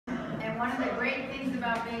one of the great things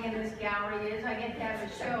about being in this gallery is I get to have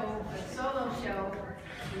a show, a solo show,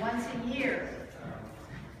 once a year.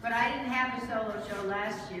 But I didn't have a solo show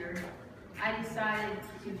last year. I decided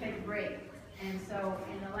to take a break. And so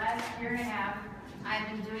in the last year and a half, I've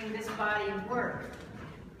been doing this body of work.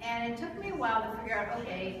 And it took me a while to figure out,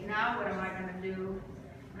 okay, now what am I going to do?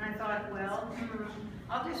 And I thought, well,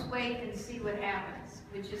 I'll just wait and see what happens,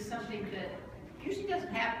 which is something that usually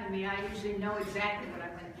doesn't happen to me. I usually know exactly what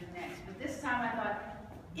I'm going to do next. But this time I thought,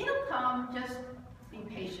 it'll come, just be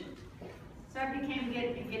patient. So I became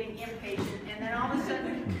getting impatient, and then all of a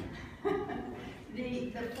sudden,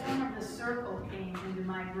 the form of the circle came into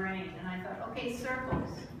my brain, and I thought, okay, circles.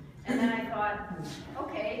 And then I thought,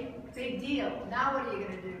 okay, big deal. Now what are you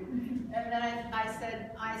going to do? And then I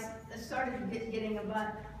said, I started getting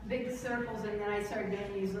big circles, and then I started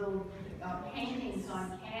getting these little paintings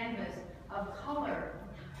on canvas of color.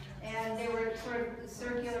 And they were sort of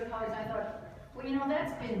circular colors. I thought, well, you know,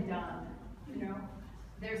 that's been done, you know.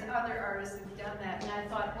 There's other artists who've done that. And I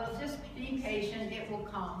thought, well, just be patient, it will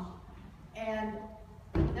come. And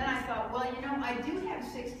then I thought, well, you know, I do have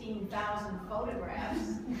 16,000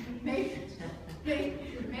 photographs. Maybe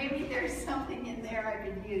there's something in there I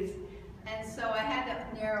could use. And so I had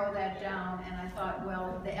to narrow that down, and I thought,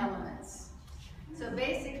 well, the elements. So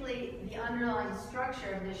basically, the underlying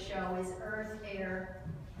structure of this show is earth, air,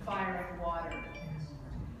 fire, and water.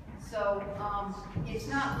 So it's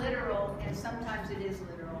not literal, and sometimes it is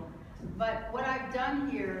literal. But what I've done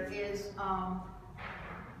here is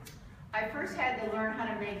I first had to learn how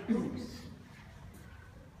to make hoops.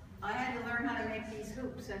 I had to learn how to make these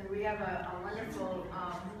hoops, and we have a wonderful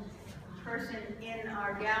person in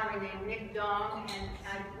our gallery named Nick Dong, and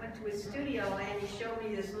I went to his studio and he showed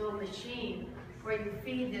me this little machine where you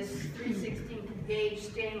feed this 3/16 gauge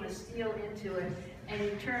stainless steel into it, and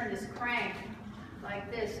you turn this crank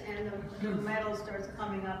like this, and the metal starts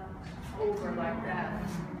coming up over like that.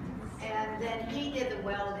 And then he did the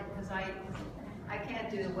welding, because I can't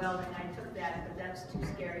do the welding. I took that, but that's too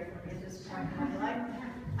scary for me at this point in my life.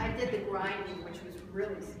 I did the grinding, which was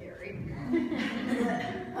really scary.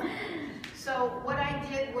 So what I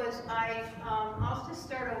did was I'll just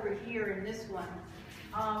start over here in this one.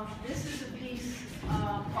 This is a piece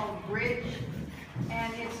called Bridge,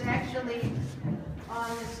 and it's actually on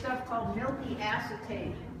this stuff called milky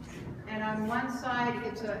acetate. And on one side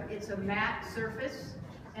it's a matte surface,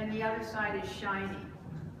 and the other side is shiny.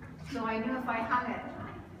 So I knew if I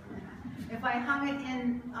hung it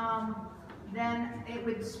in, then it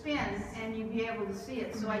would spin and you'd be able to see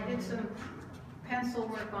it. So I did some pencil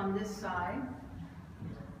work on this side,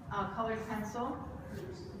 colored pencil.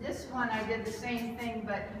 This one I did the same thing,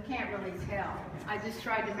 but you can't really tell. I just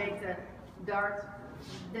tried to make the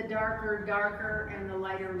darker darker and the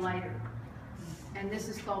lighter lighter. And this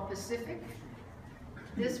is called Pacific.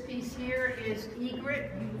 This piece here is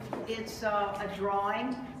Egret. It's a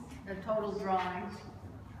drawing, a total drawing.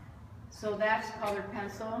 So that's colored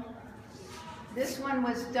pencil. This one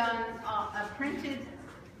was done a printed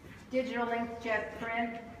digital inkjet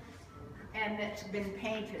print, and it's been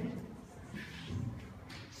painted.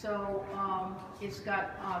 So it's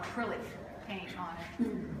got acrylic paint on it.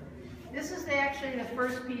 This is actually the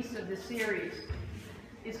first piece of the series.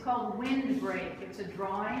 It's called Windbreak. It's a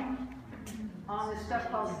drawing on this stuff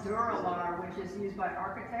called Duralar, which is used by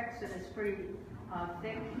architects, and it's pretty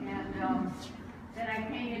thick. And then I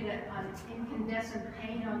painted an incandescent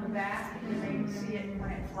paint on the back to make you see it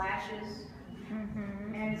when it flashes.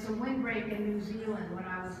 And it's a windbreak in New Zealand when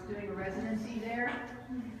I was doing a residency there.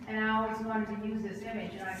 And I always wanted to use this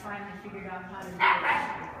image, and I finally figured out how to do it.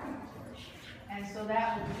 And so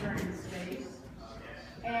that was turned in space.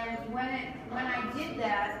 And when I did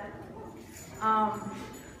that,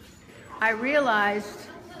 I realized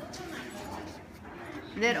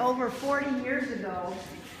that over 40 years ago,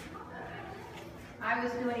 I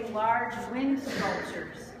was doing large wind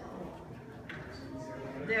sculptures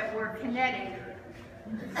that were kinetic,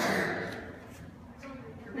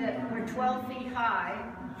 that were 12 feet high.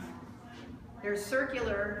 They're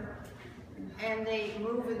circular, and they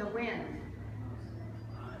move in the wind.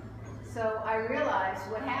 So I realized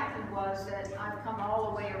what happened was that I've come all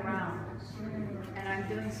the way around, and I'm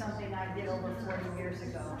doing something I did over 40 years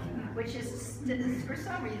ago, which is, for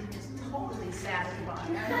some reason, is totally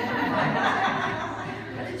satisfying.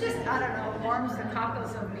 But it just, I don't know, warms the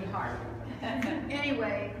cockles of my heart.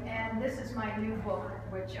 Anyway, and this is my new book,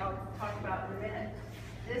 which I'll talk about in a minute.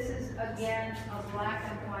 This is, again, a black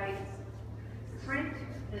and white print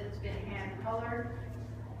that's been hand-colored.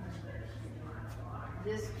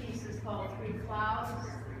 This piece is called Three Clouds,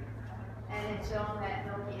 and it's on that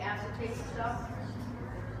milky acetate stuff.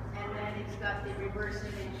 And then got the reverse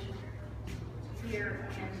image here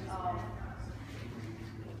on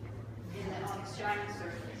the shining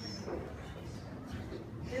surface.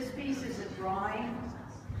 This piece is a drawing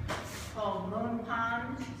called Moon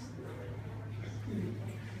Pond,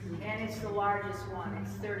 and it's the largest one.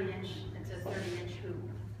 It's 30-inch. It's a 30-inch hoop,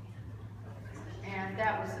 and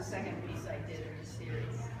that was the second piece I did in the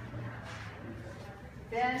series.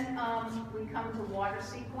 Then we come to water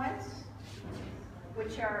sequence,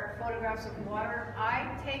 which are photographs of water. I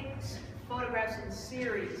take photographs in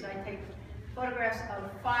series. I take photographs of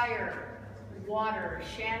fire, water,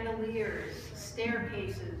 chandeliers,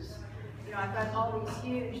 staircases. You know, I've got all these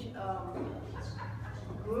huge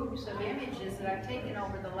groups of images that I've taken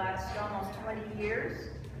over the last almost 20 years.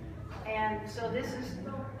 And so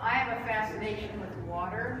I have a fascination with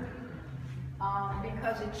water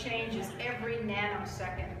because it changes every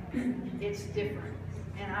nanosecond. It's different.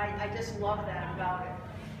 And I just love that about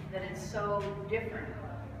it, that it's so different.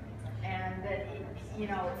 And that, you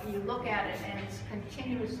know, you look at it and it's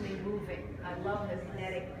continuously moving. I love the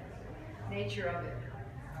kinetic nature of it.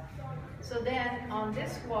 So then on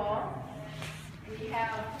this wall, we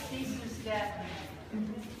have pieces that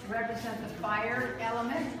represent the fire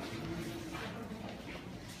element.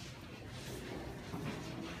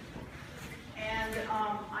 And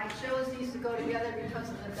I chose these to go together because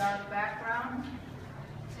of the dark background.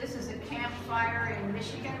 This is a campfire in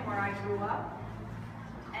Michigan where I grew up.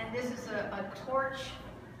 And this is a torch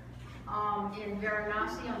in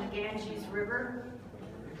Varanasi on the Ganges River.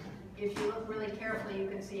 If you look really carefully, you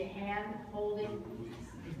can see a hand holding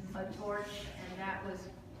a torch, and that was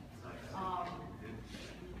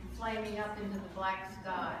flaming up into the black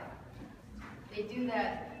sky. They do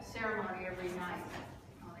that ceremony every night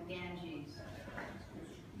on the Ganges.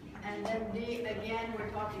 And then again, we're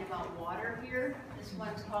talking about water here. This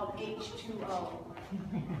one's called H2O.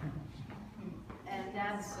 And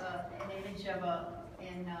that's an image of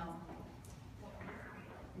in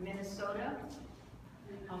Minnesota,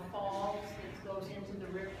 a falls that goes into the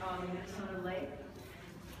Minnesota lake.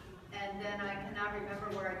 And then I cannot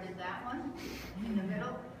remember where I did that one in the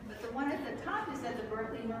middle. But the one at the top is at the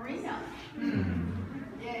Berkeley Marina.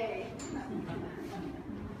 Yay.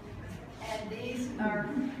 And these are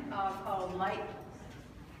called light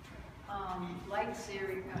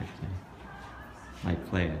series. Light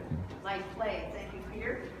play, I think. Light play, thank you,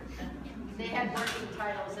 Peter. They had working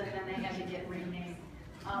titles and then they had to get renamed.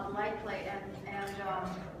 Light play, and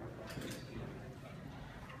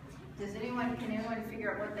can anyone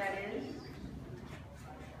figure out what that is?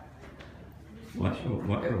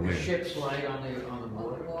 The ship's light on the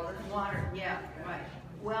water. Water, yeah, right.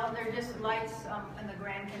 Well, they're just lights in the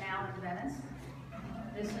Grand Canal in Venice.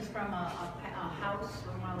 This is from a house,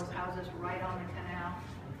 one of those houses right on the canal.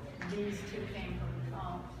 These two came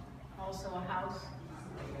from also a house.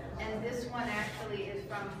 And this one actually is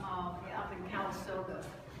from up in Calistoga.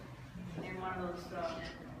 In one of those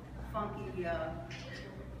funky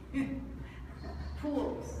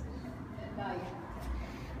pools at night.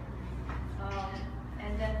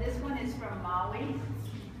 And then this one is from Maui.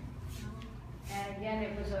 And again,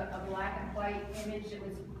 it was a black and white image that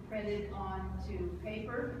was printed onto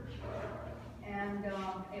paper. And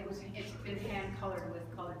it's been hand colored with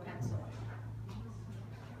colored pencil.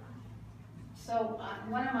 So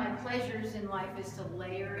one of my pleasures in life is to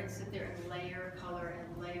layer and sit there and layer color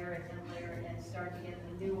and layer it and layer it and start to get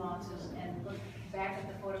the nuances and look back at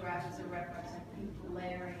the photographs as a reference and keep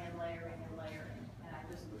layering and layering and layering.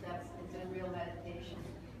 And it's a real meditation.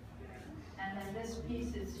 And then this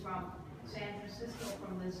piece is from San Francisco,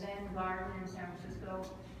 from the Zen Garden in San Francisco.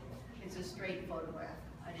 It's a straight photograph.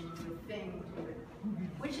 I didn't do a thing to it,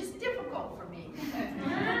 which is difficult for me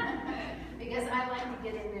because I like to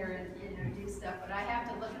get in there and do stuff, but I have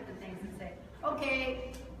to look at the things and say,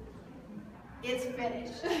 okay, it's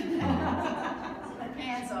finished.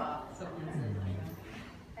 Hands off.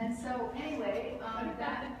 And so anyway,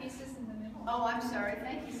 the pieces in the middle. Oh, I'm sorry.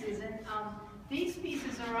 Thank you, Susan. These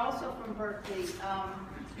pieces are also from Berkeley.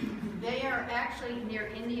 They are actually near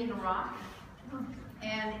Indian Rock,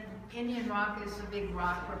 and Indian Rock is a big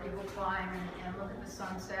rock where people climb and look at the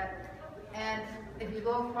sunset. And if you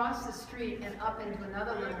go across the street and up into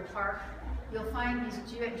another little park, you'll find these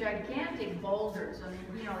gigantic boulders. I mean,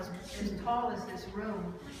 you know, as tall as this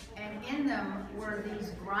room. And in them were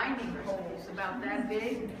these grinding holes about that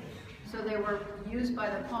big. So they were used by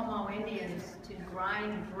the Pomo Indians to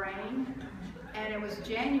grind grain. And it was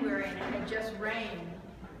January and it had just rained.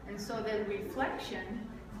 And so the reflection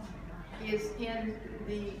is in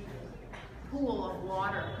the pool of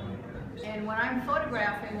water. And when I'm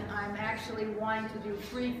photographing, I'm actually wanting to do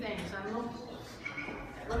three things. I'm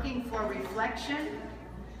looking for reflection,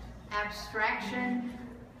 abstraction,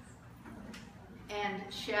 and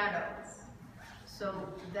shadow. So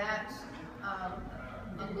that's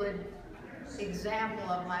a good example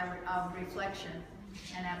of my reflection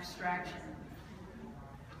and abstraction.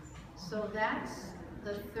 So that's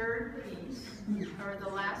the third piece, or the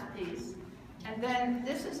last piece. And then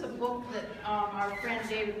this is a book that our friend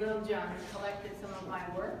David Littlejohn collected some of my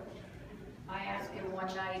work. I asked him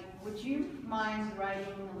one night, would you mind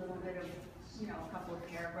writing a little bit of, a couple of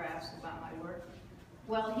paragraphs about my work?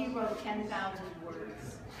 Well, he wrote 10,000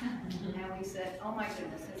 words. And we said, oh my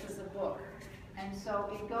goodness, this is a book. And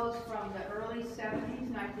so it goes from the early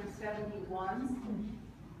 70s, 1971,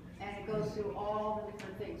 and it goes through all the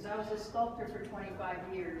different things. I was a sculptor for 25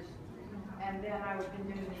 years, and then I've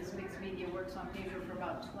been doing these mixed media works on paper for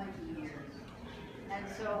about 20 years. And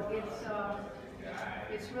so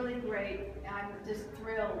it's really great. I'm just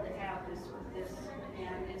thrilled to have this,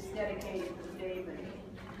 and it's dedicated to David.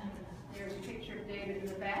 There's a picture of David in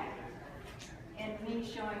the back, and me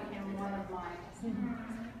showing him one of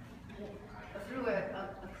mine. Through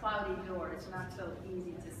a cloudy door. It's not so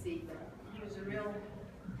easy to see, but he was a real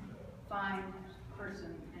fine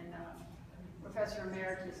person and professor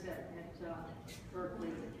emeritus at Berkeley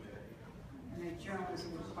in the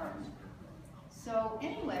journalism department. So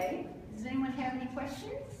anyway, does anyone have any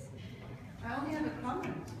questions? I only have a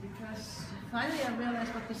comment, because finally I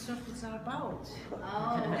realized what the circles are about. Oh.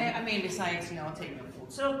 I mean, besides, taking a full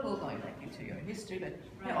circle, going back into your history, but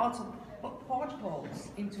they're also portholes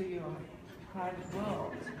into your private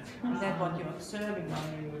world. And that's what you're observing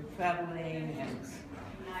when you're traveling and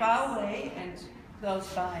far away and close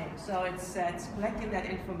by. So it's collecting that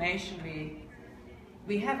information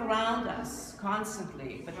we have around us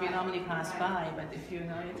constantly, but we normally pass by. But if you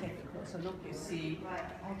take a closer look, you see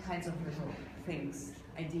all kinds of little things,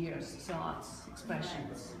 ideas, thoughts,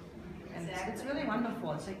 expressions. And it's really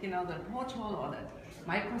wonderful. It's like, the porthole or the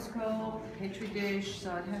microscope, petri dish,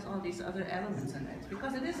 so it has all these other elements in it.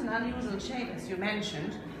 Because it is an unusual shape, as you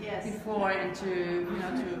mentioned before, and to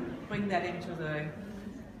bring that into the,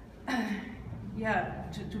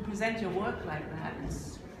 to present your work like that,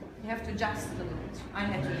 you have to adjust a little bit. I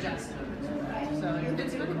had to adjust a little bit. So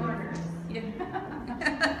it's really hard. Yeah.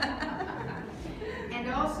 And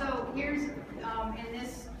also, here's, in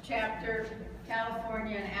this chapter,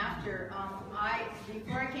 California and after,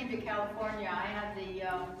 before I came to California, I had the,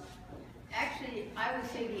 actually, I would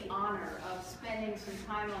say the honor of spending some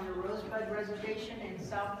time on the Rosebud Reservation in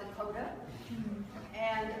South Dakota.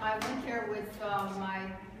 And I went there with my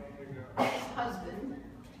ex-husband,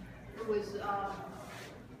 who was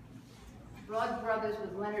blood brothers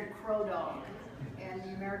with Leonard Crow Dog and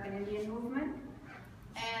the American Indian Movement.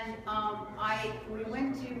 And we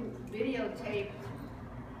went to videotape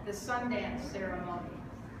the Sundance ceremony.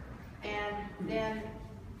 And then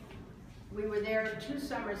we were there 2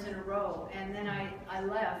 summers in a row, and then I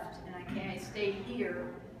left, and I stayed here,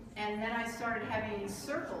 and then I started having these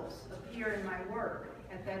circles appear in my work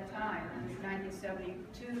at that time, in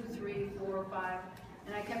 1972, 3, 4, 5,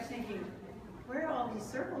 and I kept thinking, where are all these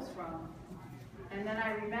circles from? And then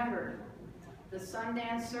I remembered the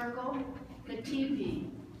Sundance Circle, the teepee,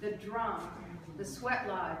 the drum, the sweat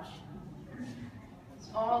lodge.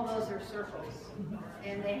 All those are circles.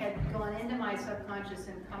 And they had gone into my subconscious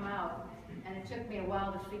and come out. And it took me a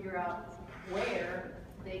while to figure out where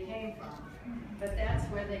they came from. But that's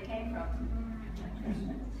where they came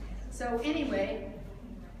from. So anyway,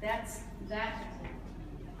 that's that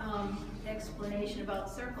explanation about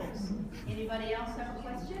circles. Anybody else have a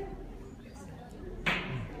question?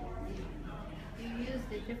 You use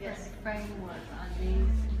the different framework on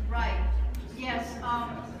these. Right. Yes.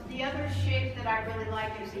 The other shape that I really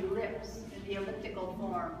like is ellipse, the elliptical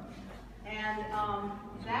form. And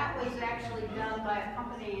that was actually done by a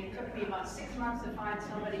company. It took me about 6 months to find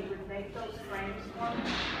somebody who would make those frames for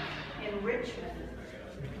me in Richmond.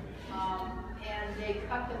 And they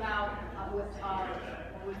cut them out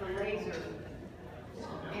with a laser.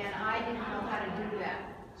 And I didn't know how to do that.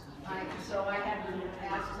 So I had to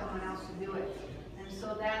ask someone else to do it. And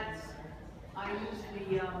so I used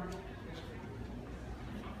the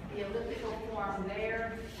elliptical form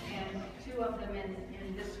there, and 2 of them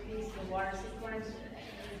in this piece, the water sequence.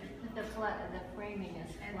 The framing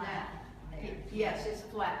is flat. Yes, it's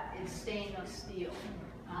flat. It's stainless steel.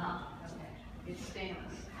 Okay. It's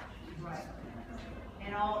stainless. Right.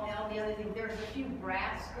 And all the other things, there's a few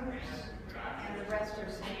brass screws, and the rest are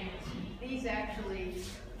stainless. These actually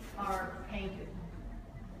are painted.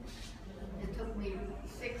 It took me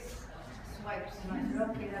 6 swipes, and I said,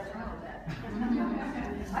 okay, that's enough of that.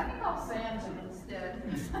 I think I'll sand them instead.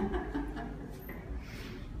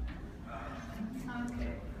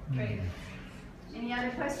 Great. Any other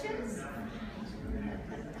questions?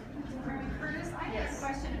 Curtis, I have Yes. a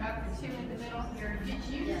question about the two in the middle here. Did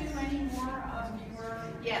you do any more of your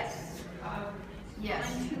Yes. Yes.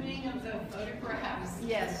 fine-tuning of the photographs?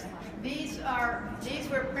 Yes. These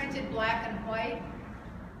were printed black and white,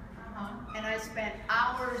 and I spent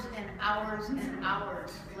hours and hours and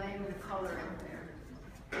hours laying the color in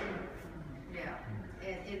there. Yeah.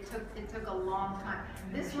 It took a long time.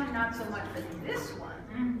 This one not so much, but this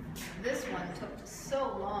one took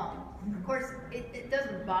so long. Of course, it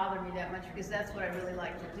doesn't bother me that much because that's what I really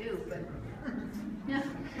like to do, but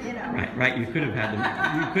you know. Right. You could have had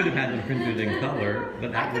them. You could have had them printed in color,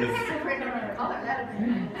 but that would I could have have. had it printed in color, that'd have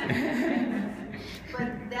been nice.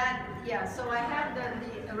 But that, yeah, so I have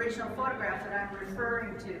the original photograph that I'm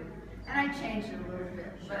referring to, and I changed it a little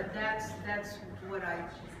bit, but that's what I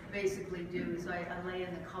basically do, is I lay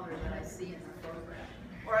in the color that I see in the photograph.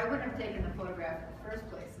 Or I wouldn't have taken the photograph in the first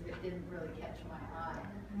place if it didn't really catch my eye.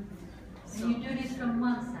 So, And you do this from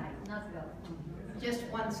one side, not the other. just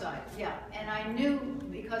one side, yeah. And I knew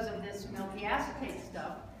because of this milky acetate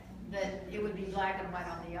stuff that it would be black and white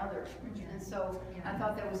on the other. And so I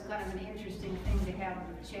thought that was kind of an interesting thing to have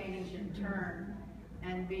them change and turn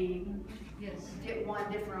and be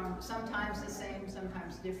one different, sometimes the same,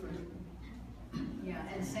 sometimes different. Yeah,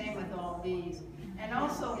 and same with all these. And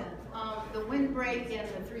also, the windbreak and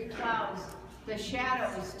the three clouds, the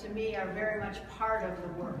shadows to me are very much part of the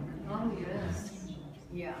work. Oh, yes.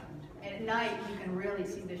 Yeah. At night, you can really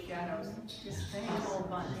see the shadows, just a whole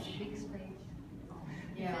bunch. Big space.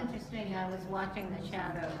 Yeah. It's interesting, I was watching the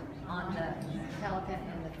shadow on the pelican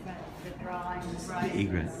in the front, the drawings. Right. The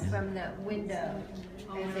egret. From the window,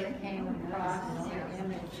 as it came across the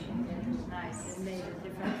image. It was nice. It made a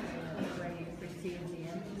difference in the way you perceive the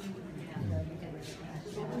image.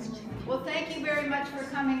 So you can- Well, thank you very much for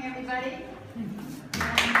coming, everybody.